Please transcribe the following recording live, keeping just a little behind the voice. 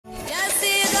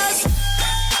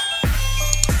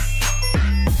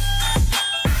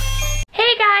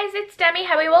family,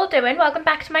 how are you all doing? Welcome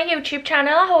back to my YouTube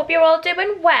channel. I hope you're all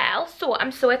doing well. So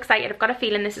I'm so excited. I've got a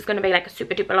feeling this is going to be like a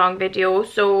super duper long video,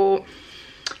 so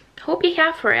hope you're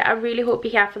here for it. I really hope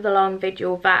you're here for the long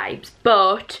video vibes.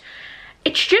 But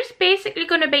it's just basically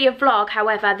going to be a vlog.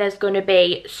 However, there's going to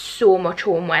be so much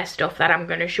homeware stuff that I'm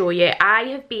going to show you. I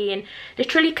have been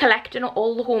literally collecting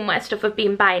all the homeware stuff I've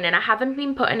been buying, and I haven't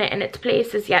been putting it in its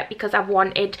places yet because I've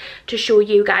wanted to show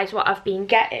you guys what I've been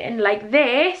getting. Like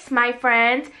this, my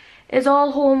friends, is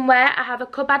all homeware. I have a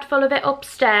cupboard full of it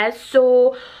upstairs,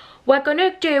 so we're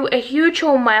gonna do a huge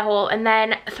homeware haul, and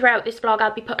then throughout this vlog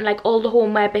I'll be putting like all the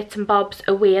homeware bits and bobs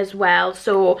away as well,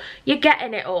 so you're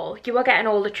getting it all. You are getting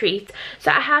all the treats.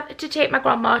 So I have to take my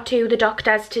grandma to the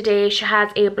doctor's today. She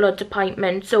has a blood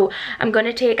appointment, so I'm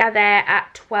gonna take her there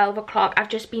at 12 o'clock. I've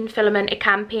just been filming a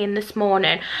campaign this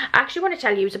morning. I actually want to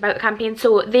tell you about the campaign.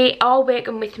 So they are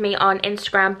working with me on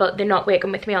Instagram, but they're not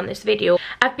working with me on this video.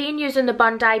 I've been using the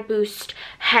Bondi Boost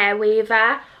hair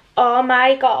waver. Oh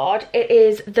my god, it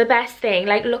is the best thing.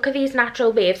 Like, look at these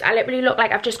natural waves. I literally look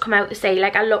like I've just come out the sea.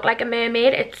 Like, I look like a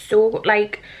mermaid. It's so,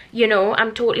 like, you know,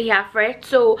 I'm totally here for it.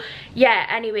 So yeah,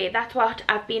 anyway, that's what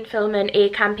I've been filming a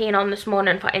campaign on this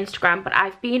morning for Instagram. But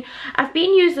I've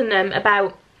been using them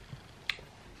about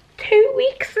 2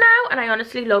 weeks now, and I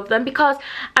honestly love them because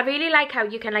I really like how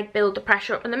you can like build the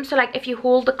pressure up in them. So like if you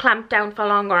hold the clamp down for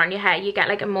longer on your hair, you get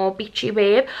like a more beachy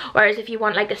wave, whereas if you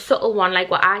want like a subtle one, like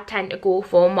what I tend to go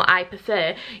for and what I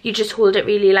prefer, you just hold it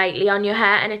really lightly on your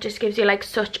hair and it just gives you like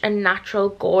such a natural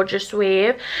gorgeous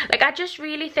wave. Like, I just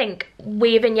really think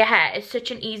waving your hair is such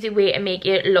an easy way to make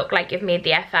it look like you've made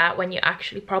the effort when you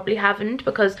actually probably haven't,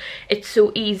 because it's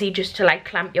so easy just to like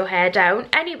clamp your hair down.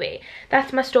 Anyway,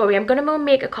 that's my story. I'm gonna go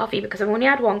make a coffee because I've only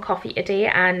had one coffee today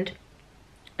and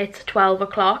it's 12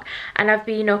 o'clock and I've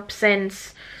been up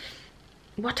since,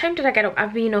 what time did I get up?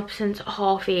 I've been up since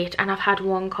 8:30 and I've had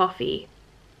one coffee.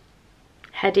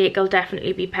 Headache will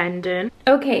definitely be pending.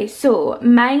 Okay, so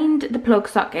mind the plug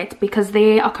sockets because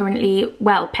they are currently,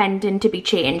 well, pending to be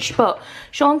changed. But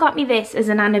Sean got me this as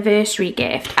an anniversary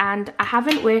gift and I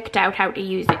haven't worked out how to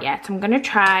use it yet. So I'm going to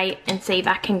try and see if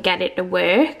I can get it to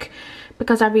work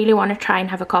because I really want to try and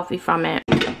have a coffee from it.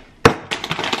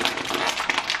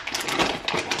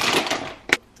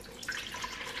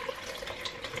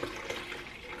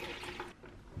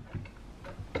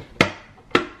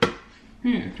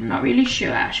 I'm not really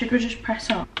sure. Should we just press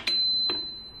on?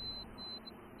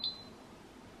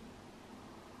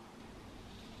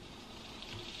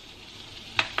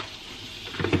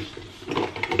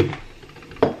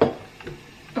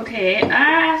 Okay,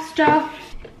 stop.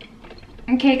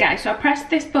 Okay guys, so I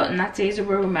pressed this button that says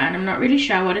aroma and I'm not really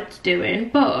sure what it's doing,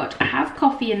 but I have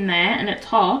coffee in there and it's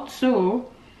hot,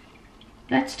 so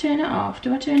let's turn it off.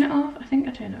 Do I turn it off? I think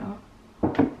I turn it off.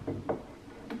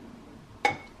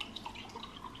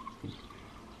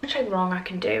 What's wrong I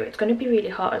can do? It's going to be really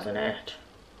hot, isn't it?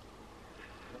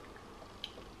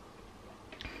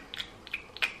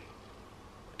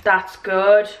 That's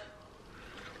good.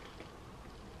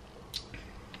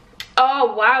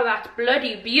 Oh wow, that's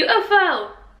bloody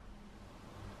beautiful.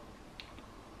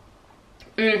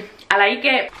 I like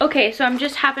it. Okay, so I'm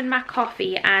just having my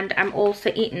coffee and I'm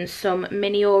also eating some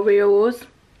mini Oreos.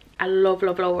 I love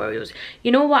Oreos.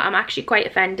 You know what? I'm actually quite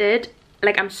offended.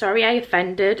 Like, I'm sorry I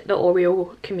offended the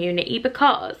Oreo community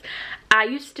because I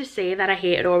used to say that I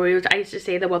hated Oreos. I used to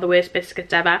say they were the worst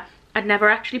biscuits ever. I'd never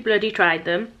actually bloody tried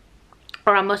them,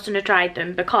 or I mustn't have tried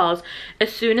them, because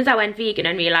as soon as I went vegan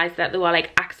and realised that they were like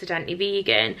accidentally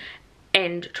vegan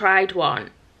and tried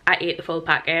one, I ate the full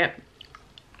packet.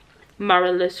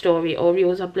 Moral of the story,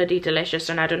 Oreos are bloody delicious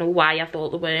and I don't know why I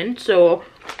thought they weren't. So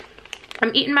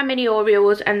I'm eating my mini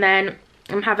Oreos and then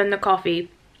I'm having the coffee.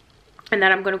 And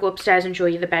then I'm going to go upstairs and show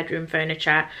you the bedroom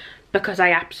furniture because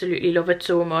I absolutely love it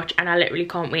so much and I literally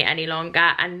can't wait any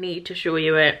longer. I need to show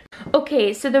you it.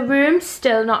 Okay, so the room's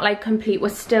still not like complete. We're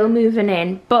still moving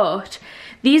in, but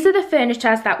these are the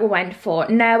furnitures that we went for.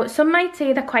 Now, some might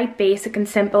say they're quite basic and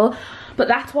simple, but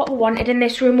that's what we wanted in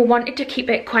this room. We wanted to keep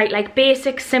it quite like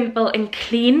basic, simple and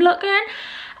clean looking.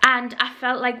 And I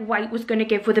felt like white was going to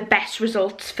give with the best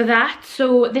results for that.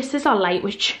 So this is our light,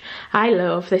 which I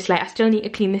love this light. I still need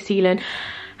to clean the ceiling.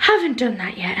 Haven't done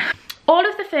that yet. All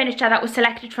of the furniture that was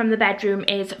selected from the bedroom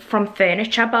is from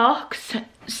Furniture Box.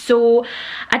 So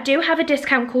I do have a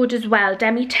discount code as well.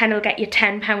 Demi 10 will get you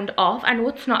 £10 off. I know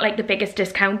it's not like the biggest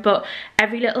discount, but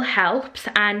every little helps.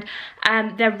 And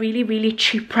they're really, really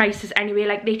cheap prices anyway.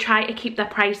 Like, they try to keep their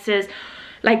prices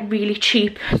like really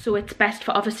cheap, so it's best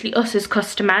for obviously us as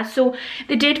customers. So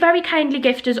they did very kindly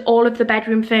gift us all of the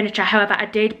bedroom furniture. However, I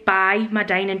did buy my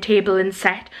dining table and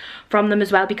set from them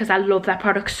as well because I love their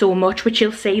products so much, which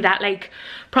you'll see that like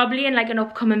probably in like an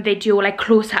upcoming video like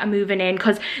closer to moving in,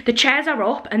 because the chairs are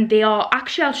up and they are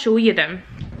actually, I'll show you them.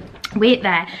 Wait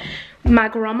there. My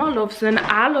grandma loves them,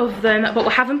 I love them, but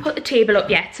we haven't put the table up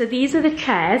yet. So these are the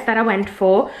chairs that I went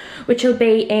for, which will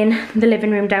be in the living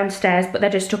room downstairs, but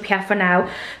they're just up here for now.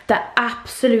 They're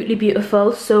absolutely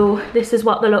beautiful. So this is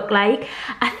what they look like.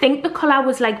 I think the colour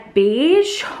was like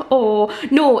beige, or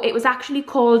no, it was actually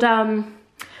called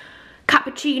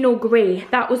cappuccino grey.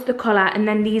 That was the colour. And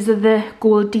then these are the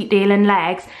gold detailing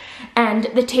legs. And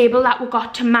the table that we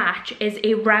got to match is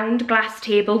a round glass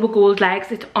table with gold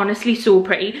legs. It's honestly so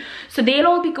pretty. So they'll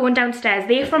all be going downstairs.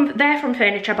 They're from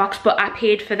Furniture Box, but I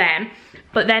paid for them.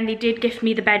 But then they did gift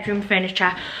me the bedroom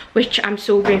furniture, which I'm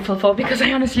so grateful for because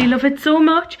I honestly love it so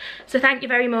much. So thank you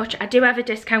very much. I do have a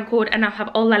discount code and I'll have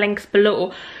all the links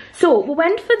below. So we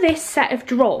went for this set of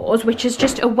drawers, which is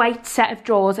just a white set of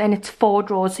drawers, and it's 4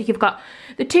 drawers. So you've got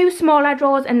the 2 smaller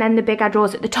drawers and then the bigger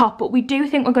drawers at the top. But we do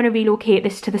think we're going to relocate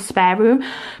this to the spare room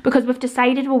because we've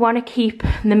decided we want to keep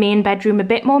the main bedroom a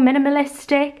bit more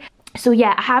minimalistic. So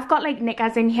yeah, I have got like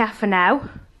knickers in here for now.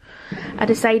 I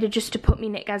decided just to put me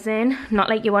knickers in. Not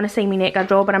like you want to see me knicker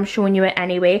drawer, but I'm showing you it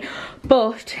anyway.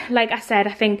 But like I said,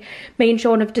 I think me and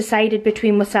Sean have decided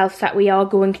between ourselves that we are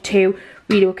going to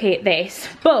relocate this.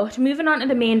 But moving on to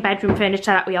the main bedroom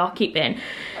furniture that we are keeping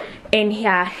in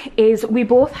here is we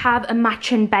both have a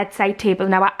matching bedside table.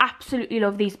 Now I absolutely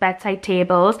love these bedside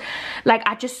tables. Like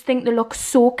I just think they look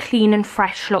so clean and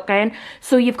fresh looking.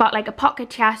 So you've got like a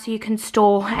pocket here so you can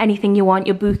store anything you want,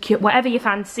 your book, whatever you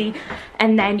fancy.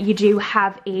 And then you do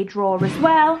have a drawer as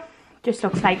well. Just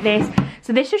looks like this.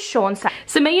 So this is Sean's side.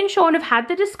 So me and Sean have had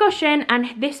the discussion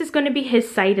and this is going to be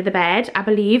his side of the bed, I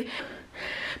believe.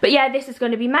 But yeah, this is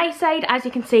going to be my side. As you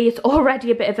can see, it's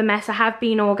already a bit of a mess. I have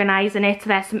been organising it. So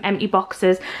there's some empty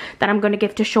boxes that I'm going to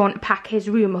give to Sean to pack his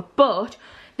room. But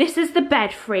this is the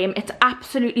bed frame. It's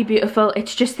absolutely beautiful.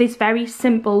 It's just this very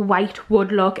simple white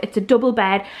wood look. It's a double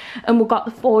bed and we've got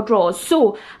the 4 drawers.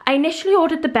 So I initially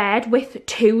ordered the bed with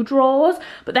 2 drawers,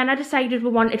 but then I decided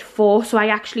we wanted 4. So I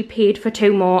actually paid for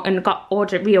 2 more and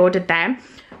reordered them.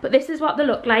 But this is what they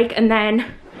look like. And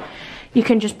then you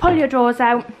can just pull your drawers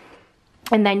out.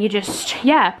 And then you just,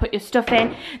 yeah, put your stuff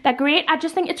in. They're great. I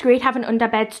just think it's great having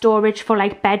underbed storage for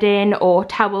like bedding or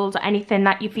towels or anything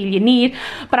that you feel you need.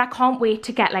 But I can't wait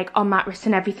to get like our mattress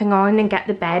and everything on and get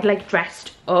the bed like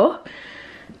dressed up.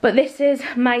 But this is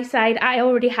my side. I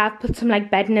already have put some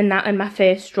like bedding in that in my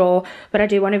first drawer, but I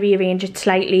do want to rearrange it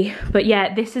slightly. But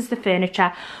yeah, this is the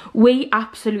furniture. We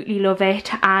absolutely love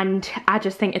it and I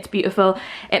just think it's beautiful.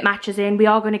 It matches in. We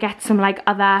are going to get some like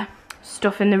other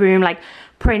stuff in the room, like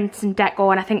prints and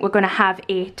decor, and I think we're going to have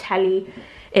a telly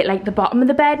at like the bottom of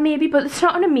the bed maybe, but it's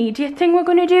not an immediate thing we're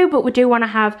going to do, but we do want to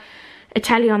have a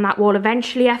telly on that wall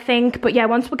eventually, I think. But yeah,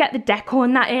 once we get the decor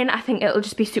and that in, I think it'll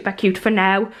just be super cute. For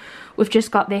now, we've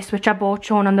just got this, which I bought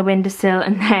Sean on the windowsill,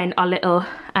 and then our little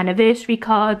anniversary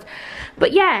cards.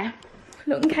 But yeah,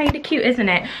 looking kind of cute, isn't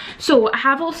it? So I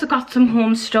have also got some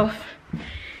home stuff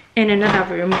in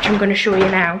another room, which I'm going to show you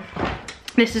now.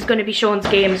 This is going to be Sean's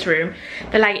games room.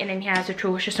 The lighting in here is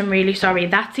atrocious. I'm really sorry.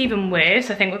 That's even worse.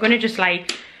 I think we're going to just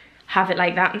like have it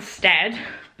like that instead.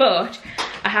 But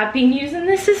I have been using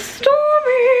this as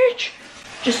storage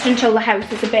just until the house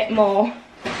is a bit more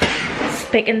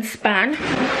spick and span.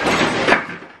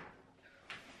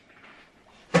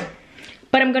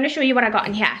 But I'm going to show you what I got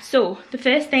in here. So the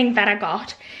first thing that I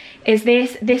got is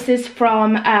this. This is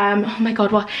from oh my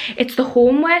god, what, it's the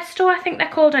homeware store, I think they're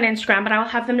called, on Instagram, but I'll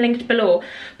have them linked below.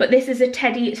 But this is a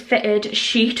teddy fitted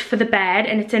sheet for the bed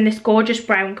and it's in this gorgeous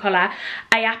brown colour.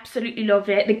 I absolutely love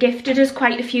it. They gifted us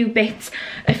quite a few bits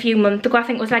a few months ago. I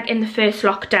think it was like in the first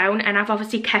lockdown, and I've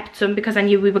obviously kept some because I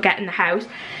knew we were getting the house.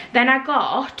 Then I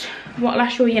got, what will I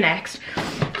show you next?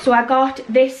 So I got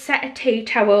this set of tea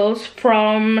towels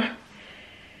from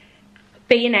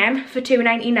B&M for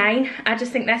 £2.99. I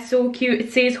just think they're so cute.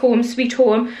 It says Home Sweet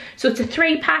Home, so it's a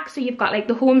 3-pack. So you've got like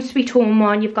the Home Sweet Home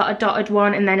one, you've got a dotted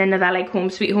one, and then another like Home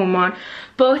Sweet Home one.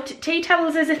 But tea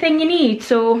towels is a thing you need,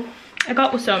 so I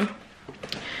got with some.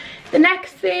 The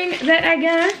next thing that I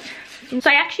got So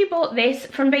I actually bought this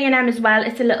from B&M as well.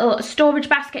 It's a little storage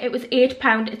basket. It was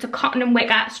 £8. It's a cotton and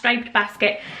wicker striped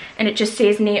basket, and it just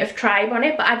says Native Tribe on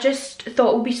it, but I just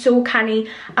thought it would be so canny.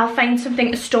 I'll find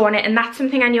something to store in it, and that's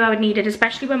something I knew I would need it,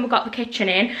 especially when we got the kitchen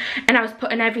in and I was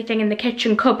putting everything in the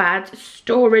kitchen cupboards.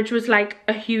 Storage was like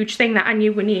a huge thing that I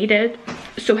knew we needed,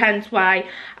 so hence why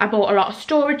I bought a lot of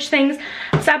storage things.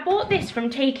 So I bought this from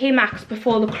TK Maxx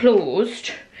before they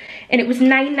closed, and it was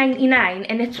 £9.99,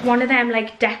 and it's one of them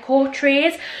like decor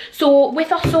trays. So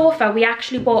with our sofa we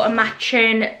actually bought a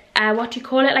matching what do you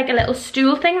call it, like a little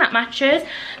stool thing that matches.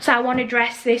 So I want to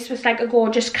dress this with like a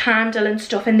gorgeous candle and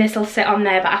stuff, and this will sit on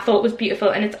there, but I thought it was beautiful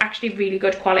and it's actually really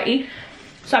good quality,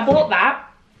 so I bought that.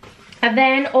 I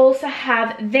then also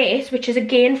have this, which is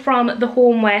again from the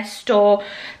homeware store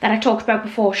that I talked about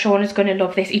before. Sean is going to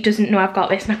love this. He doesn't know I've got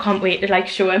this and I can't wait to like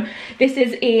show him. This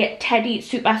is a Teddy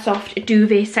super soft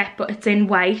duvet set, but it's in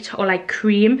white or like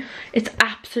cream. It's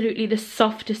absolutely the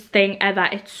softest thing ever.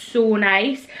 It's so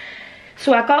nice.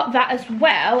 So I got that as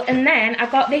well, and then I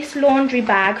got this laundry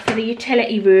bag for the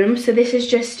utility room. So this is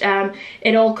just,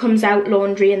 it all comes out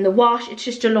laundry in the wash. It's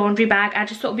just a laundry bag. I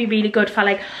just thought it'd be really good for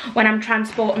like when I'm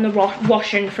transporting the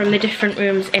washing from the different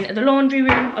rooms into the laundry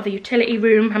room or the utility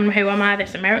room. Who am I,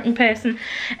 this American person?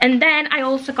 And then I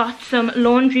also got some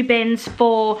laundry bins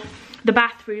for the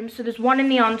bathroom. So there's one in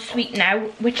the ensuite now,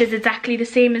 which is exactly the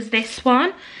same as this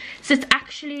one. So it's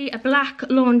actually a black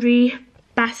laundry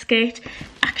basket.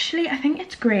 Actually, I think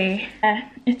it's grey.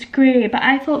 It's grey, but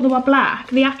I thought they were black.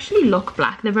 They actually look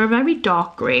black. They were very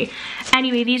dark grey.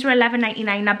 Anyway, these were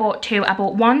 £11.99. I bought two. I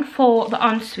bought one for the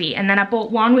ensuite, and then I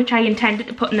bought one which I intended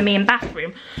to put in the main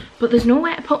bathroom, but there's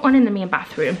nowhere to put one in the main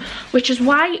bathroom, which is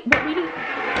why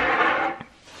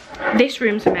this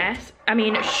room's a mess. I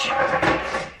mean,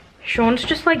 Sean's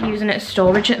just like using it as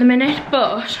storage at the minute,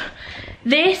 but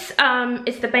this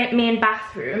is the main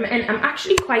bathroom, and I'm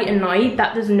actually quite annoyed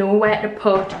that there's nowhere to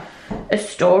put a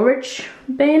storage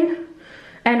bin.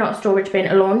 Not a storage bin,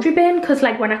 a laundry bin, because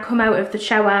like when I come out of the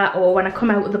shower or when I come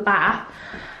out of the bath,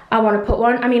 I want to put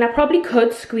one. I mean, I probably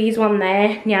could squeeze one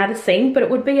there near the sink, but it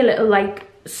would be a little like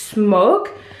smug.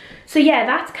 So yeah,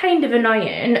 that's kind of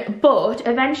annoying, but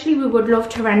eventually we would love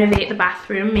to renovate the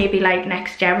bathroom, maybe like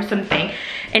next year or something,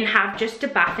 and have just a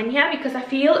bath in here, because I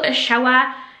feel a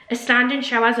standing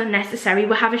shower is unnecessary.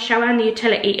 We have a shower in the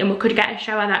utility, and we could get a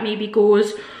shower that maybe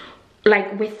goes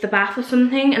like with the bath or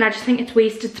something, and I just think it's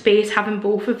wasted space having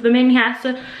both of them in here.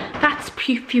 So that's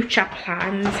future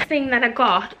plans. The thing that I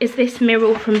got is this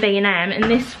mirror from B&M, and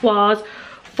this was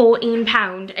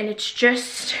 £14, and it's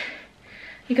just,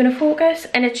 you're gonna focus,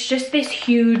 and it's just this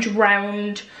huge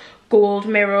round gold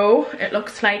mirror. It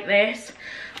looks like this,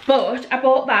 but I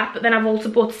bought that, but then I've also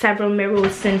bought several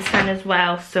mirrors since then as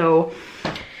well. So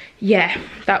yeah,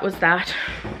 that was that.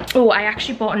 Oh, I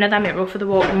actually bought another mirror for the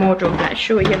walk-in wardrobe. Let's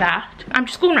show you that. I'm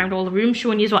just going around all the rooms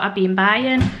showing you what I've been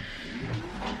buying.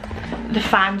 The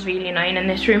fan's really annoying in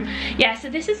this room. Yeah,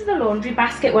 so this is the laundry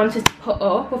basket once it's put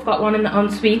up. We've got one in the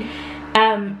ensuite.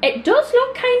 It does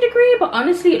look kind of grey, but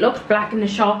honestly it looks black in the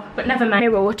shop, but never mind.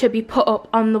 Mirror to be put up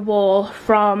on the wall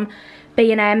from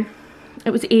B&M. It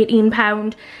was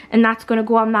 £18, and that's going to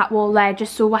go on that wall there,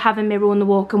 just so we'll have a mirror in the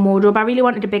walk-in wardrobe. I really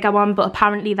wanted a bigger one, but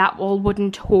apparently that wall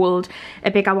wouldn't hold a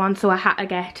bigger one, so I had to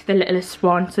get the littlest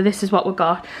one. So this is what we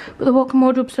got. But the walk-in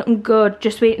wardrobe's looking good.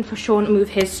 Just waiting for Sean to move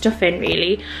his stuff in,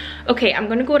 really. Okay, I'm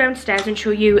going to go downstairs and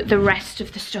show you the rest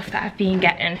of the stuff that I've been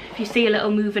getting. If you see a little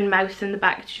moving mouse in the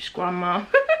back, it's just Grandma.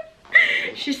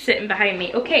 She's sitting behind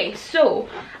me. Okay, so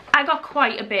I got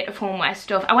quite a bit of homeware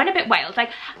stuff. I went a bit wild. Like,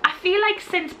 I feel like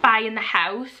since buying the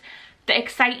house, the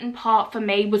exciting part for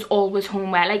me was always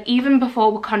homeware. Like, even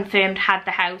before we confirmed had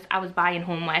the house, I was buying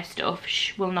homeware stuff.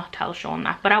 Shh, will not tell Sean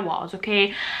that, but I was,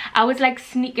 okay? I was like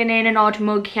sneaking in an odd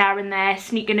mug here and there,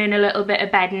 sneaking in a little bit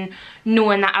of bedding,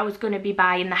 knowing that I was going to be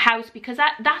buying the house, because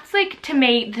that's like, to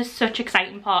me, the such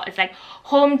exciting part. It's like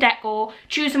home decor,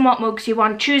 choosing what mugs you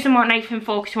want, choosing what knife and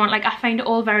forks you want. Like, I find it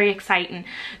all very exciting.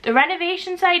 The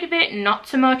renovation side of it, not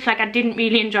so much. Like, I didn't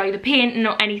really enjoy the painting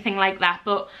or anything like that,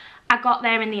 but I got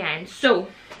there in the end. So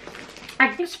I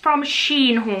think it's from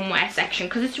SHEIN homeware section,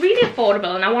 because it's really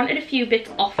affordable and I wanted a few bits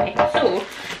off it. So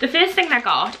the first thing I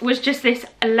got was just this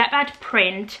leopard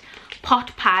print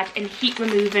pot pad and heat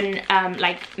removing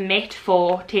like mitt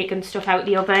for taking stuff out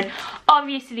the oven.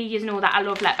 Obviously you know that I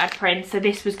love leopard print, so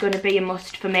this was going to be a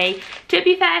must for me. To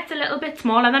be fair, it's a little bit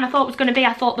smaller than I thought it was going to be.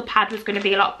 I thought the pad was going to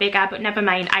be a lot bigger, but never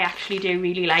mind, I actually do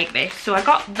really like this, so I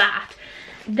got that.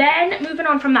 Then moving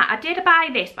on from that, I did buy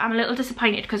this, but I'm a little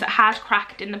disappointed because it has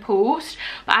cracked in the post.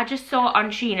 But I just saw it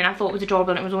on SHEIN and I thought it was adorable,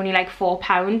 and it was only like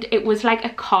 £4. It was like a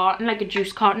carton, like a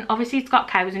juice carton. Obviously it's got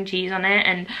cows and cheese on it,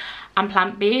 and I'm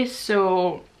plant-based,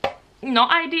 so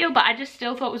not ideal, but I just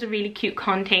still thought it was a really cute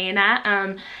container,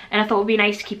 and I thought it would be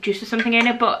nice to keep juice or something in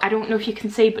it. But I don't know if you can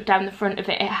see, but down the front of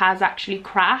it, it has actually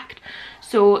cracked,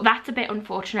 so that's a bit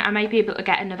unfortunate. I might be able to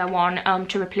get another one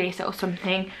to replace it or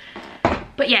something.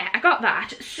 But yeah, I got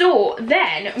that. So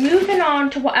then moving on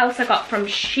to what else I got from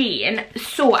SHEIN.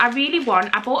 So I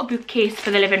bought a bookcase for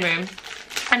the living room,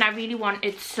 and I really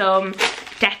wanted some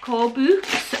decor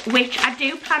books, which I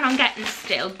do plan on getting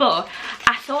still. But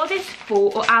I saw this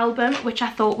photo album, which I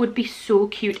thought would be so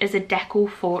cute as a deco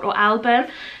photo album.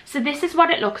 So this is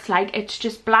what it looks like. It's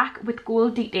just black with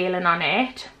gold detailing on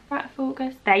it. Right,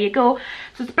 focus, there you go.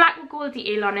 So it's black with gold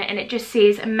detail on it, and it just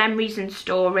says memories and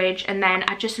storage. And then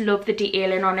I just love the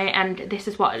detailing on it, and this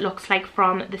is what it looks like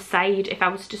from the side if I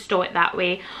was to store it that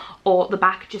way. Or the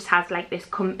back just has like this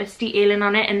compass detailing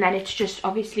on it, and then it's just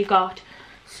obviously got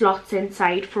slots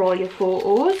inside for all your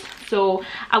photos. So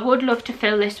I would love to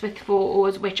fill this with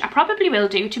photos, which I probably will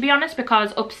do, to be honest,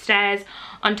 because upstairs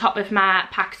on top of my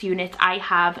Pax unit I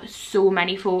have so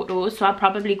many photos, so I'll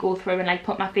probably go through and like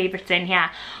put my favorites in here,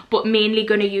 but mainly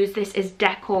going to use this as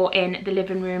decor in the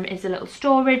living room, as a little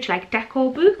storage like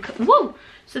decor book. Whoa!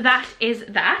 So that is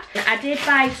that. I did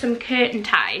buy some curtain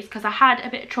ties because I had a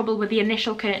bit of trouble with the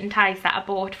initial curtain ties that I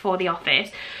bought for the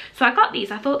office. So I got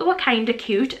these. I thought they were kind of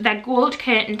cute. They're gold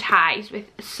curtain ties with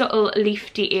subtle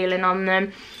leaf detailing on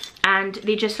them, and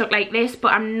they just look like this,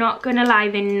 but I'm not gonna lie,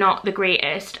 they're not the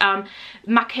greatest.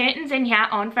 My curtains in here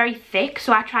aren't very thick,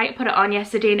 so I tried to put it on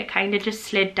yesterday and it kind of just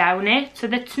slid down it, so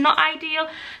that's not ideal.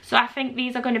 So I think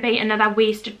these are going to be another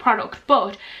wasted product,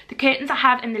 but the curtains I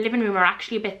have in the living room are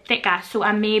actually a bit thicker, so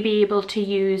I may be able to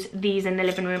use these in the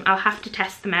living room. I'll have to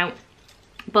test them out.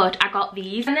 But I got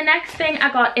these. And the next thing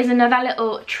I got is another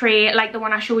little tray like the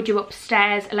one I showed you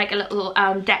upstairs, like a little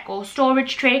decor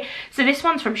storage tray. So this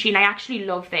one's from SHEIN. I actually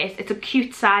love this. It's a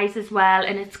cute size as well,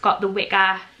 and it's got the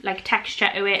wicker like texture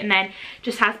to it, and then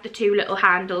just has the two little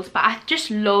handles. But I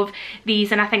just love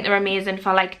these, and I think they're amazing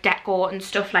for like decor and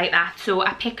stuff like that. So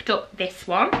I picked up this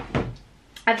one.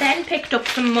 I then picked up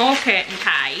some more curtain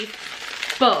ties,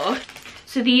 but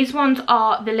so these ones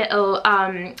are the little,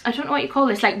 I don't know what you call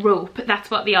this, like rope,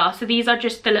 that's what they are. So these are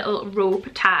just the little rope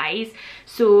ties.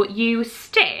 So you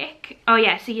stick, oh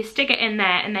yeah, so you stick it in there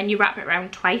and then you wrap it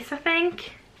around twice, I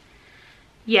think.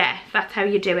 Yeah, that's how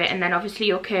you do it, and then obviously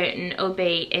your curtain will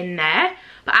be in there.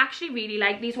 But I actually really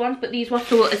like these ones, but these were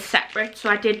sold as separate, so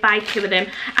I did buy two of them.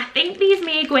 I think these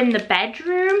may go in the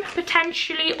bedroom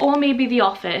potentially, or maybe the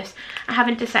office. I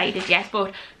haven't decided yet,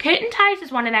 but curtain ties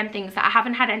is one of them things that I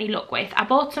haven't had any luck with. I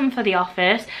bought some for the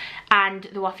office and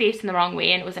they were facing the wrong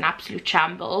way and it was an absolute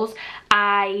shambles.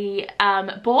 I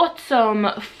bought some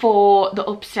for the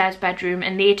upstairs bedroom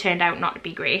and they turned out not to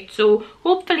be great, so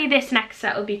hopefully this next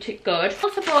set will be good. I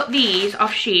also bought these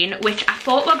off SHEIN, which I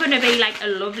thought were going to be like a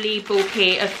lovely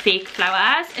bouquet of fake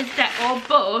flowers as decor,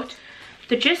 but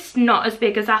they're just not as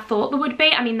big as I thought they would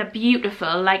be. I mean, they're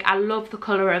beautiful, like I love the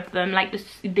colour of them, like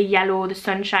the yellow, the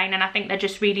sunshine, and I think they're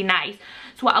just really nice.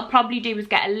 So what I'll probably do is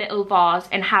get a little vase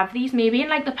and have these maybe in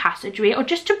like the passageway, or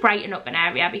just to brighten up an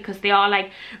area, because they are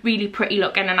like really pretty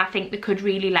looking, and I think they could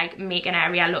really like make an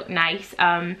area look nice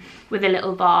with a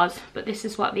little vase. But this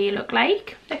is what they look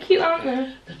like. They're cute, aren't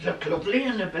they? They look lovely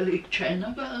in a big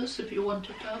china vase if you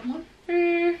wanted to have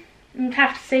one. I'd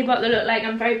have to see what they look like.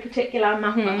 I'm very particular on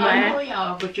my homeware. I know you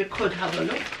are, but you could have a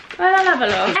look. Well, I'll have a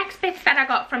look. Next bits that I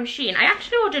got from SHEIN. I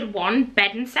actually ordered one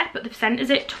bedding set, but they've sent us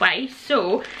it twice.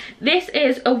 So this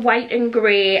is a white and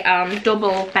grey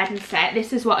double bedding set.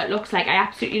 This is what it looks like. I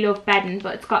absolutely love bedding,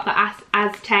 but it's got the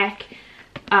Aztec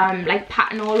like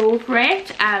pattern all over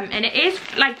it, and it is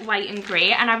like white and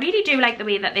grey, and I really do like the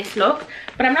way that this looks,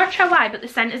 but I'm not sure why, but they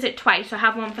sent us it twice, so I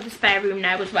have one for the spare room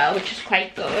now as well, which is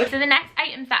quite good. So the next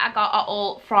items that I got are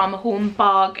all from Home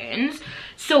Bargains.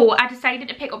 So I decided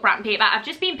to pick up wrapping paper. I've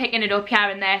just been picking it up here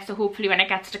and there, so hopefully when it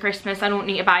gets to Christmas I don't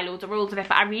need to buy loads of rolls of it,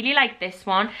 but I really like this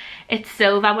one. It's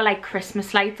silver with like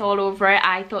Christmas lights all over it.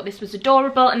 I thought this was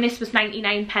adorable, and this was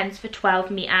 99p for 12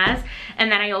 metres.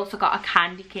 And then I also got a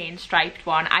candy cane striped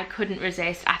one. I couldn't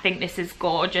resist. I think this is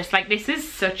gorgeous. Like, this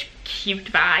is such a cute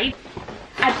vibe.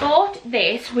 I bought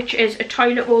this, which is a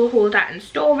toilet roll holder and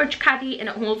storage caddy, and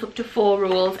it holds up to 4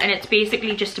 rolls, and it's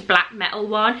basically just a black metal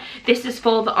one. This is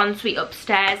for the ensuite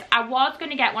upstairs. I was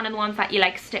going to get one of the ones that you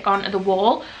like stick onto the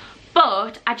wall,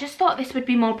 but I just thought this would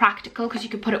be more practical because you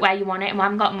could put it where you want it, and I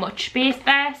haven't got much space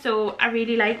there, so I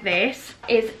really like this.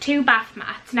 Is 2 bath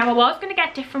mats. Now I was going to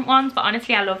get different ones, but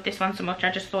honestly I love this one so much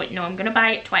I just thought, you know, I'm going to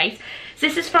buy it twice. So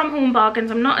this is from Home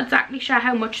Bargains. I'm not exactly sure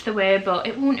how much they were, but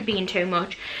it won't have been too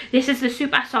much. This is the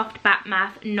super soft bath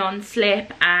mat,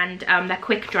 non-slip, and they're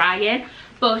quick drying.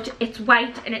 but it's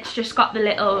white and it's just got the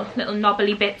little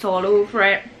knobbly bits all over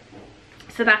it.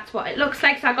 So that's what it looks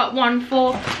like. So I got one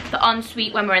for the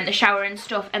ensuite when we're in the shower and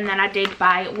stuff, and then I did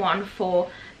buy one for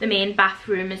the main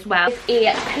bathroom as well.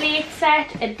 It's a plate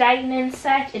set, a dining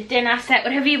set, a dinner set,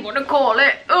 whatever you want to call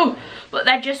it. Oh, but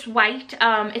they're just white.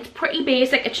 It's pretty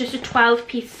basic. It's just a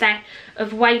 12-piece set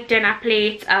of white dinner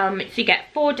plates. So you get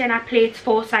 4 dinner plates,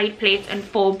 4 side plates, and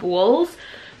 4 bowls.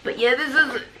 But yeah,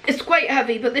 it's quite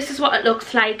heavy, but this is what it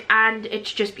looks like, and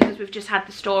it's just because we've just had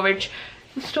the storage.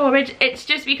 It's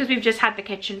just because we've just had the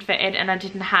kitchen fitted and I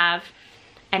didn't have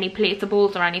any plates or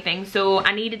bowls or anything, so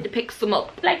I needed to pick some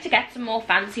up. I'd like to get some more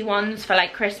fancy ones for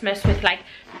like Christmas with like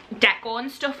deco and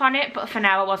stuff on it, but for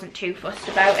now I wasn't too fussed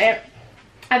about it.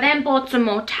 I then bought some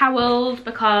more towels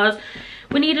because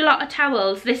we need a lot of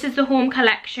towels. This is the Home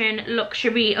Collection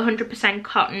Luxury 100%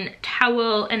 cotton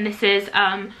towel, and this is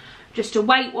just a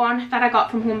white one that I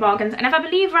got from Home Bargains, and if I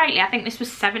believe rightly, I think this was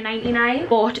 £7.99.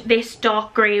 Bought this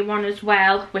dark grey one as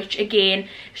well, which again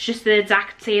is just the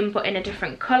exact same but in a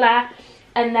different colour.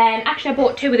 And then actually I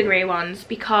bought 2 of the grey ones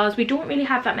because we don't really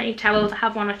have that many towels. I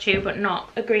have 1 or 2 but not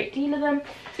a great deal of them.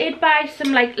 Did buy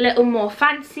some like little more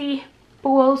fancy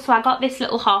bowls, so I got this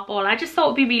little heart bowl. I just thought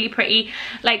it would be really pretty,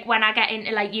 like when I get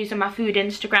into like using my food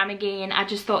Instagram again, I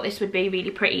just thought this would be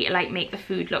really pretty to like make the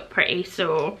food look pretty,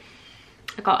 so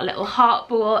I got a little heart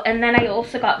bowl. And then I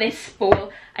also got this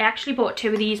bowl. I actually bought 2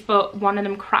 of these, but one of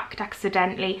them cracked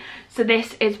accidentally. So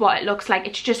this is what it looks like.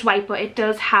 It's just white, but it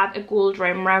does have a gold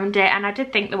rim around it, and I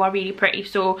did think they were really pretty,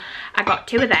 so I got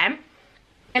 2 of them.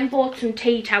 And bought some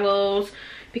tea towels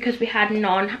because we had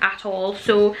none at all.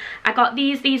 So I got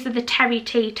these are the Terry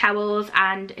tea towels,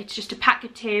 and it's just a pack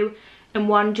of 2, and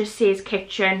one just says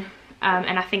kitchen,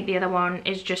 and I think the other one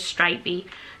is just stripy,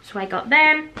 so I got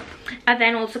them. I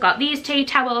then also got these tea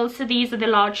towels. So these are the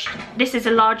large, this is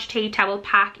a large tea towel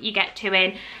pack, you get 2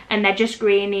 in, and they're just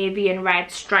grey, navy and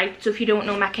red striped. So if you don't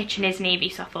know, my kitchen is navy,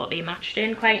 so I thought they matched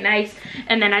in quite nice.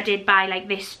 And then I did buy like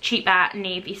this cheaper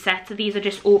navy set. So these are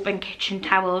just open kitchen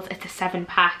towels. It's a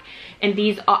 7-pack, and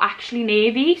these are actually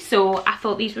navy, so I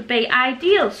thought these would be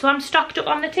ideal. So I'm stocked up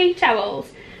on the tea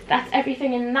towels. That's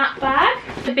everything in that bag.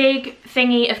 The big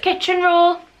thingy of kitchen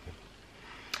roll,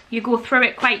 you go through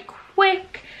it quite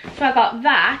quick, so I got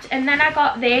that. And then I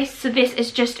got this. So this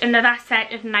is just another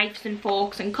set of knives and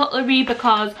forks and cutlery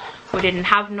because we didn't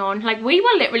have none. Like, we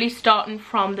were literally starting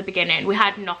from the beginning, we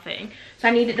had nothing, so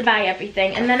I needed to buy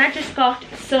everything. And then I just got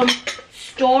some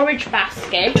storage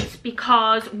baskets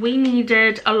because we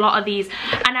needed a lot of these,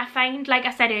 and I find, like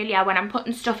I said earlier, when I'm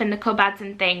putting stuff in the cupboards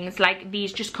and things, like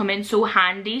these just come in so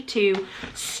handy to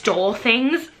store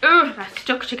things. Ugh, they're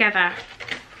stuck together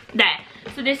there.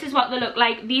 So this is what they look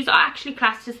like. These are actually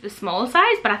classed as the small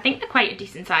size, but I think they're quite a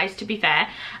decent size, to be fair.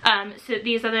 So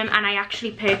these are them, and I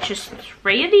actually purchased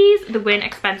 3 of these. They weren't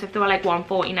expensive, they were like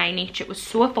 £1.49 each. It was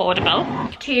so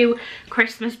affordable. 2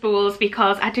 Christmas bowls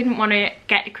because I didn't want to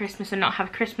get to Christmas and not have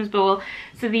a Christmas bowl.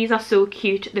 So these are so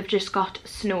cute. They've just got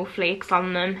snowflakes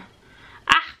on them.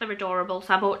 They're adorable,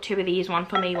 so I bought 2 of these, one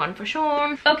for me, one for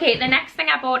Sean. Okay, the next thing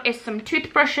I bought is some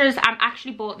toothbrushes. I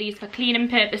actually bought these for cleaning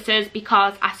purposes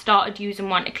because I started using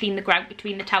one to clean the grout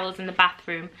between the towels in the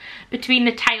bathroom, between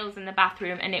the tiles in the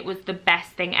bathroom, and it was the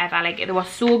best thing ever. Like, they were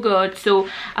so good, so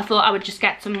I thought I would just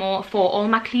get some more for all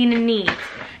my cleaning needs.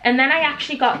 And then I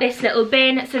actually got this little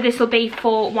bin. So this will be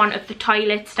for one of the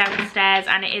toilets downstairs,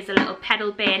 and it is a little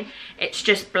pedal bin. It's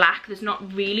just black, there's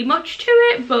not really much to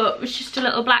it, but it's just a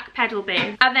little black pedal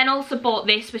bin. I then also bought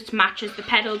this, which matches the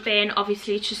pedal bin.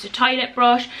 Obviously it's just a toilet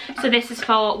brush, so this is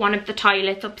for one of the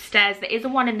toilets upstairs. There is a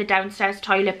one in the downstairs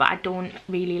toilet, but I don't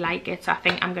really like it, so I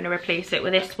think I'm going to replace it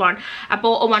with this one. I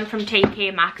bought a one from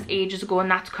Maxx ages ago, and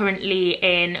that's currently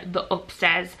in the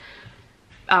upstairs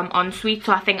ensuite,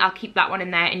 so I think I'll keep that one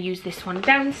in there and use this one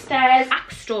downstairs.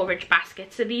 Storage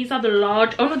baskets. So these are the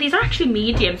large, oh no, these are actually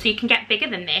medium, so you can get bigger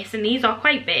than this, and these are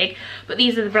quite big, but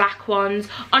these are the black ones.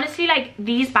 Honestly, like,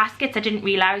 these baskets, I didn't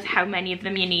realize how many of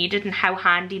them you needed and how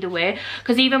handy they were,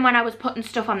 because even when I was putting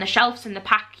stuff on the shelves in the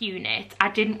pack unit, I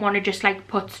didn't want to just like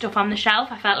put stuff on the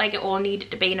shelf. I felt like it all needed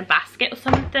to be in a basket or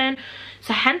something,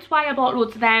 so hence why I bought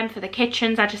loads of them for the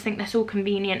kitchens. I just think they're so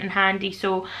convenient and handy,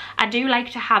 so I do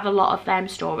like to have a lot of them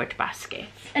storage baskets.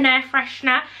 An air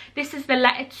freshener. This is the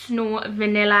Let It Snow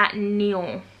Vanilla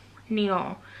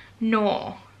Vanilla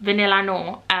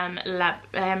No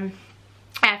air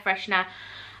freshener.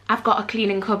 I've got a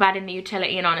cleaning cupboard in the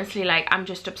utility, and honestly, like, I'm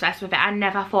just obsessed with it. I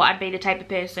never thought I'd be the type of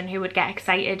person who would get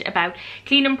excited about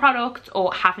cleaning products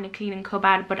or having a cleaning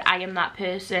cupboard, but I am that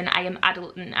person. I am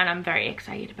adulting and I'm very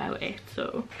excited about it.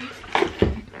 So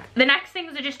The next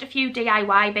things are just a few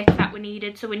DIY bits that we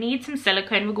needed. So we need some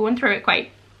silicone. We're going through it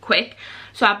quite quick.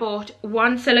 So I bought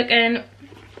one silicone.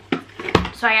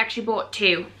 So I actually bought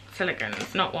 2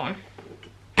 silicones, not 1.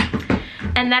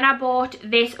 And then I bought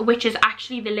this, which is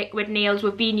actually the liquid nails.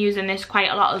 We've been using this quite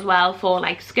a lot as well for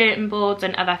like skirting boards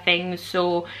and other things.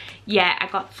 So yeah, I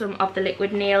got some of the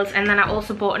liquid nails. And then I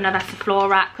also bought another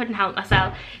Sephora. Couldn't help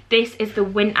myself. This is the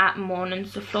winter morning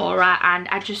Sephora, and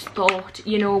I just thought,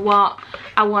 you know what,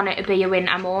 I want it to be a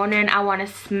winter morning. I want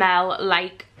to smell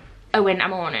like a winter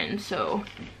morning. So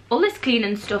all this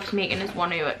cleaning stuff's making us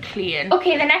want to clean.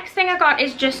 Okay, the next thing I got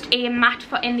is just a mat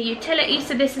for in the utility.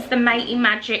 So this is the Mighty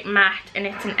Magic mat, and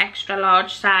it's an extra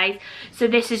large size. So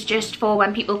this is just for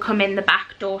when people come in the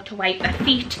back door to wipe their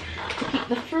feet, to keep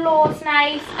the floors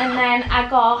nice. And then I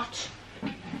got,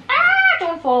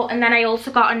 don't fall. And then I also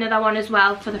got another one as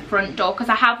well for the front door, because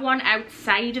I have one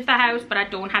outside of the house, but I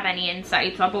don't have any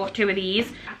inside. So I bought 2 of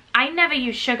these. I never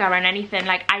use sugar on anything.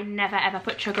 Like, I never ever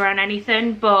put sugar on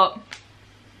anything, but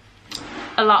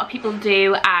a lot of people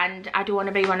do, and I don't want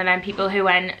to be one of them people who,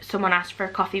 when someone asks for a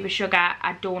coffee with sugar,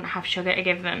 I don't have sugar to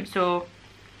give them. So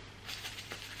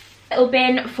little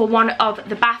bin for one of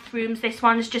the bathrooms. This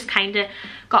one's just kind of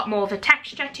got more of a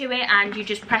texture to it, and you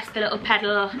just press the little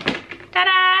pedal,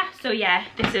 ta-da! So yeah,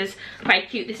 this is quite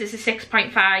cute. This is a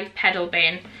 6.5 pedal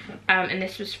bin, and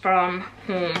this was from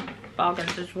Home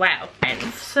Bargains as well. And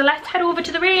so let's head over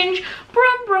to the range.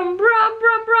 Brum brum brum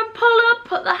brum brum, pull up,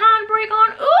 put the handbrake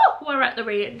on. Oh, we're at the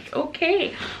range.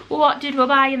 Okay, what did we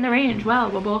buy in the range?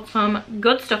 Well, we bought some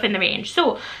good stuff in the range.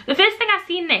 So the first thing I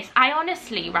seen this, I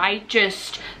honestly, right,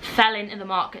 just fell into the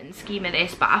marketing scheme of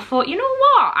this, but I thought, you know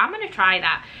what, I'm gonna try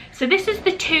that. So this is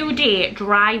the 2-day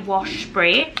dry wash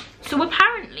spray. So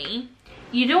apparently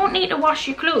you don't need to wash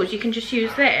your clothes, you can just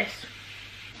use this.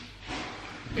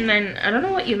 And then I don't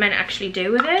know what you meant to actually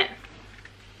do with it.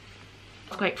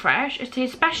 It's quite fresh. It's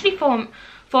especially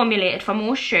formulated for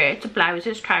most shirts,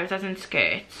 blouses, trousers and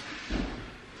skirts.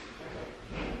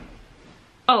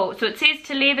 Oh, so it says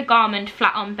to lay the garment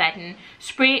flat on bedding,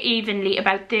 spray evenly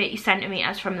about 30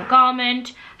 centimeters from the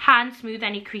garment, hand smooth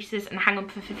any creases and hang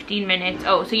up for 15 minutes.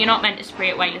 Oh, so you're not meant to spray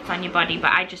it while it's on your body,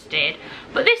 but I just did.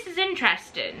 But this is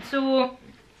interesting. So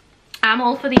I'm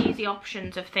all for the easy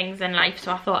options of things in life,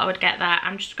 so I thought I would get that.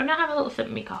 I'm just gonna have a little sip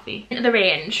of my coffee. Into the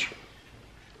range,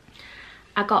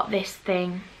 I got this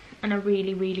thing, and I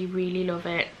really, really, really love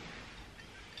it.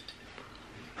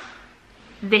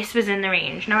 This was in the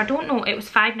range. Now I don't know, it was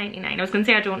 $5.99. I was gonna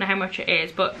say I don't know how much it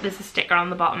is, but there's a sticker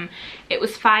on the bottom. It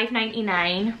was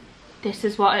 $5.99. This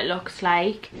is what it looks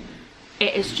like.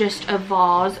 It is just a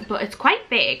vase, but it's quite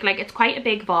big. Like, it's quite a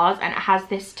big vase, and it has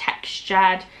this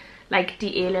textured like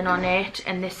detailing on it,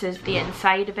 and this is the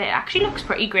inside of it. It actually looks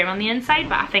pretty grim on the inside,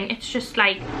 but I think it's just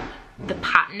like the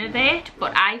pattern of it.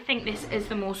 But I think this is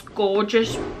the most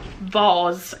gorgeous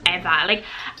vase ever. Like,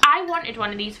 I wanted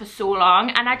one of these for so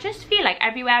long, and I just feel like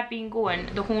everywhere I've been going,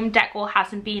 the home decor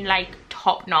hasn't been like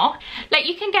top notch. Like,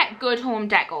 you can get good home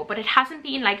decor, but it hasn't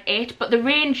been like it. But the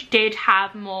range did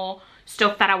have more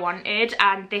stuff that I wanted,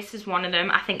 and this is one of them.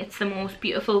 I think it's the most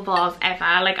beautiful vase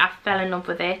ever. Like, I fell in love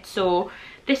with it. So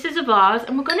this is a vase,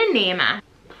 and we're gonna name her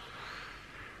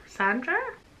Sandra.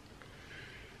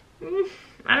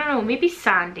 I don't know, maybe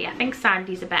Sandy. I think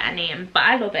Sandy's a better name, but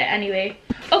I love it anyway.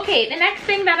 Okay, the next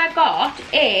thing that I got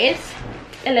is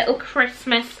a little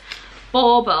Christmas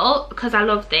bauble, because I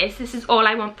love this. This is all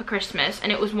I want for Christmas,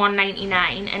 and it was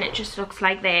 $1.99, and it just looks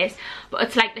like this, but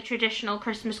it's like the traditional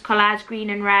Christmas colours, green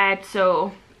and red.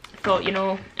 So I thought, you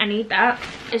know, I need that.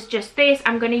 It's just this.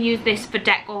 I'm going to use this for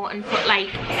decor and put like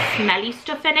smelly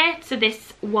stuff in it. So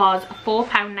this was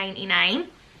 £4.99.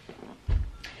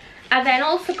 I then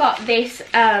also got this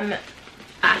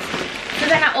so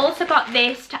then I also got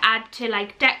this to add to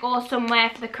like decor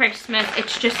somewhere for the Christmas.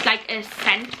 It's just like a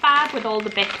scent bag with all the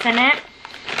bits in it.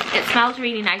 It smells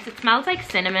really nice. It smells like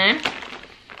cinnamon.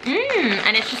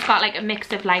 And it's just got like a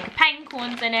mix of like pine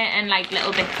cones in it and like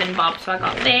little bits and bobs. So I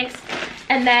got this.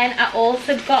 And then I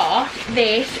also got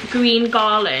this green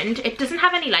garland. It doesn't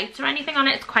have any lights or anything on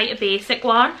it. It's quite a basic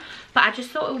one. But I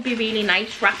just thought it would be really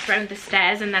nice wrapped around the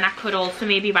stairs, and then I could also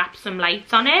maybe wrap some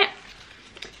lights on it.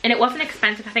 And it wasn't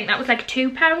expensive. I think that was like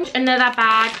 £2. Another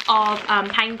bag of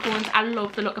pine cones. I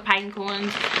love the look of pine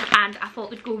cones, and I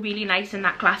thought they'd go really nice in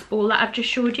that glass bowl that I've just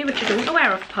showed you, which I don't know where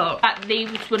I've put. But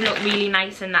these would look really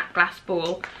nice in that glass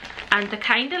bowl. And they're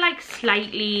kind of like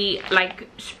slightly like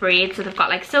sprayed, so they've got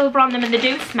like silver on them, and they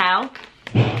do smell.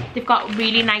 They've got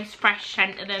really nice fresh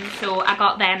scent to them, so I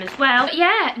got them as well. But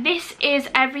yeah, this is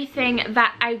everything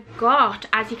that I got.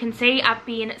 As you can see, I've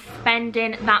been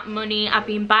spending that money, I've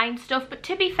been buying stuff, but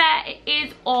to be fair, it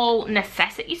is all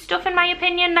necessity stuff in my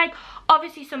opinion. Like,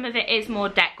 obviously some of it is more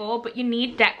decor, but you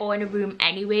need decor in a room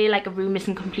anyway. Like, a room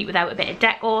isn't complete without a bit of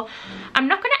decor. I'm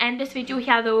not going to end this video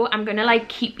here though. I'm going to like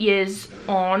keep yours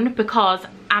on because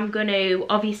I'm going to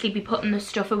obviously be putting the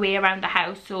stuff away around the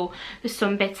house. So there's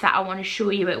some bits that I want to show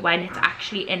you it when it's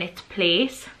actually in its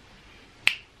place.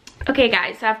 Okay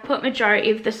guys, so I've put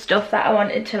majority of the stuff that I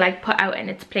wanted to like put out in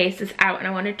its places out, and I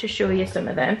wanted to show you some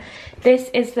of them. This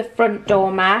is the front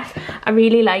door mat. I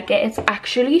really like it. It's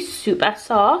actually super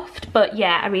soft, but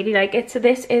yeah, I really like it. So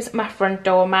this is my front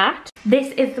door mat.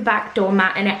 This is the back door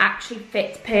mat, and it actually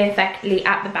fits perfectly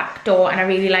at the back door, and I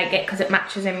really like it because it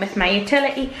matches in with my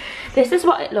utility. This is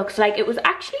what it looks like. It was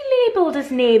actually labelled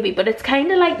as navy, but it's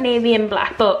kind of like navy and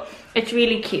black, but it's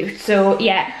really cute. So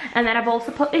yeah, and then I've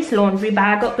also put this laundry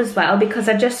bag up as well because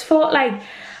I just thought like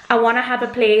I want to have a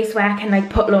place where I can like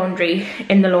put laundry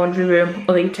in the laundry room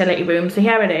or the utility room. So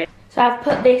here it is. So I've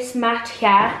put this mat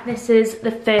here. This is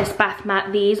the first bath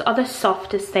mat. These are the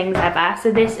softest things ever.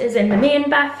 So this is in the main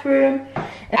bathroom.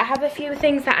 I have a few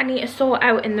things that I need to sort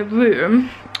out in the room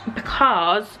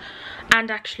because, and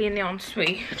actually in the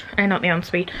ensuite, not the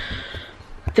ensuite,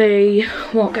 the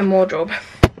walk-in wardrobe.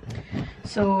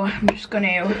 So I'm just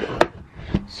gonna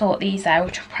sort these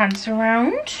out, prance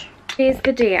around. Here's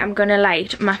the day I'm gonna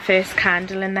light my first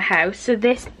candle in the house. So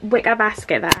this wicker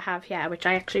basket that I have here, which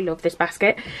I actually love this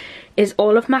basket, is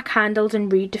all of my candles and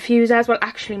reed diffusers. Well,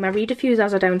 actually my reed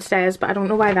diffusers are downstairs, but I don't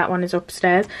know why that one is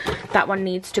upstairs. That one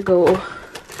needs to go.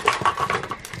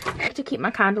 I like to keep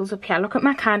my candles up here. Look at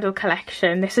my candle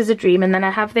collection. This is a dream. And then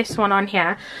I have this one on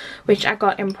here, which I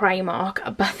got in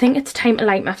Primark. But I think it's time to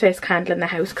light my first candle in the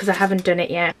house because I haven't done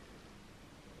it yet.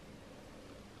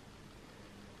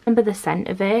 Remember the scent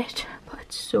of it, but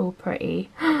it's so pretty.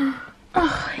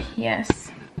 Oh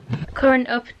yes. Current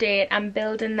update, I'm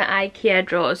building the IKEA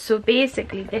drawers. So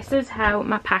basically this is how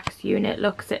my PAX unit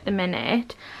looks at the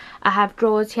minute. I have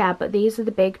drawers here, but these are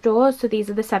the big drawers, so these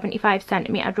are the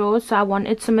 75cm drawers. So I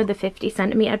wanted some of the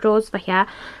 50cm drawers for here,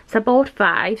 so I bought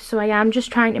 5. So I am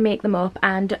just trying to make them up,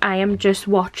 and I am just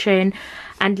watching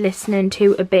and listening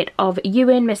to a bit of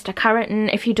Ewan, Mr. Carrington.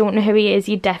 If you don't know who he is,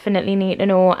 you definitely need to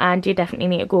know, and you definitely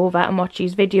need to go over and watch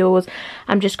his videos.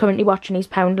 I'm just currently watching his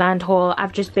Poundland haul.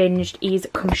 I've just binged his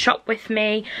Come Shop With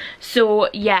Me. So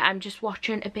yeah, I'm just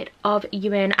watching a bit of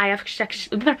Ewan. I've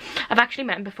actually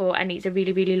met him before, and he's a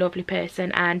really, really lovely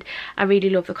person, and I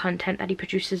really love the content that he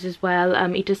produces as well.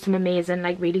 He does some amazing,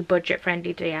 like, really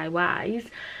budget-friendly DIYs.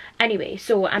 Anyway,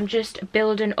 so I'm just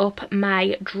building up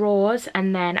my drawers,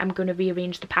 and then I'm going to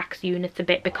rearrange the PAX units a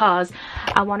bit because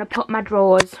I want to put my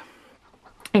drawers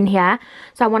in here.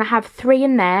 So I want to have 3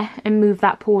 in there and move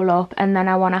that pole up, and then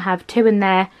I want to have 2 in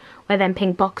there where them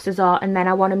pink boxes are, and then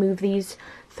I want to move these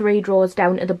 3 drawers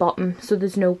down to the bottom so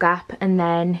there's no gap, and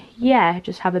then yeah,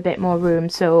 just have a bit more room.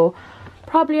 So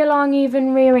probably a long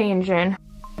even rearranging.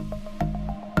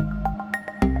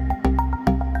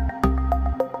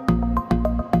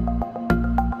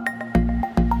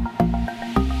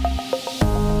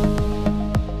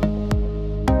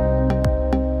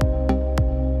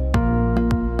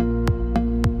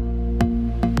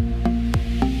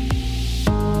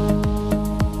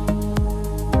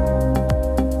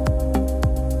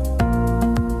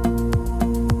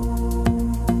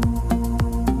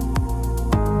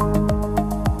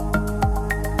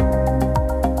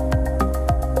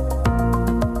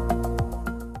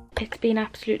 Been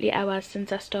absolutely hours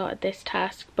since I started this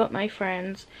task, but my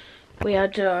friends, we are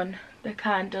done. The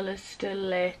candle is still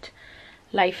lit.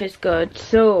 Life is good.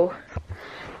 So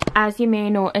as you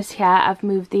may notice here, I've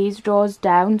moved these drawers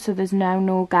down so there's now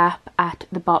no gap at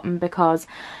the bottom because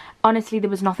honestly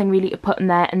there was nothing really to put in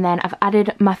there. And then I've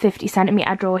added my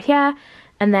 50cm drawer here,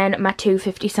 and then my 2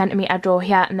 50cm drawer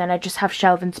here, and then I just have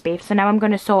shelving space. So now I'm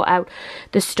going to sort out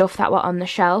the stuff that were on the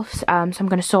shelves. So I'm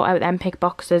going to sort out them pick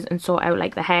boxes and sort out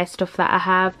like the hair stuff that I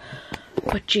have.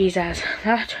 But Jesus,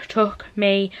 that took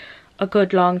me a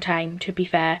good long time, to be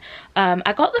fair.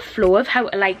 I got the flow of how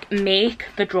to like make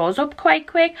the drawers up quite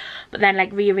quick, but then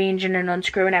like rearranging and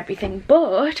unscrewing everything.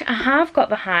 But I have got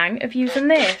the hang of using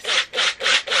this.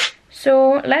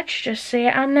 So let's just say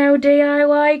I'm now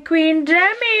DIY Queen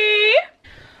Demi.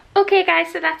 Okay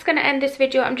guys, so that's going to end this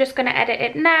video. I'm just going to edit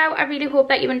it now. I really hope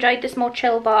that you enjoyed this more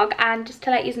chill vlog, and just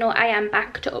to let you know, I am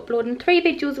back to uploading 3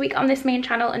 videos a week on this main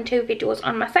channel and 2 videos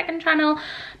on my second channel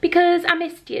because I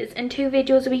missed yous and 2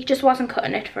 videos a week just wasn't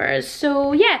cutting it for us.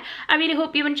 So yeah, I really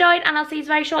hope you enjoyed, and I'll see you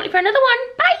very shortly for another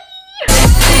one.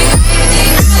 Bye!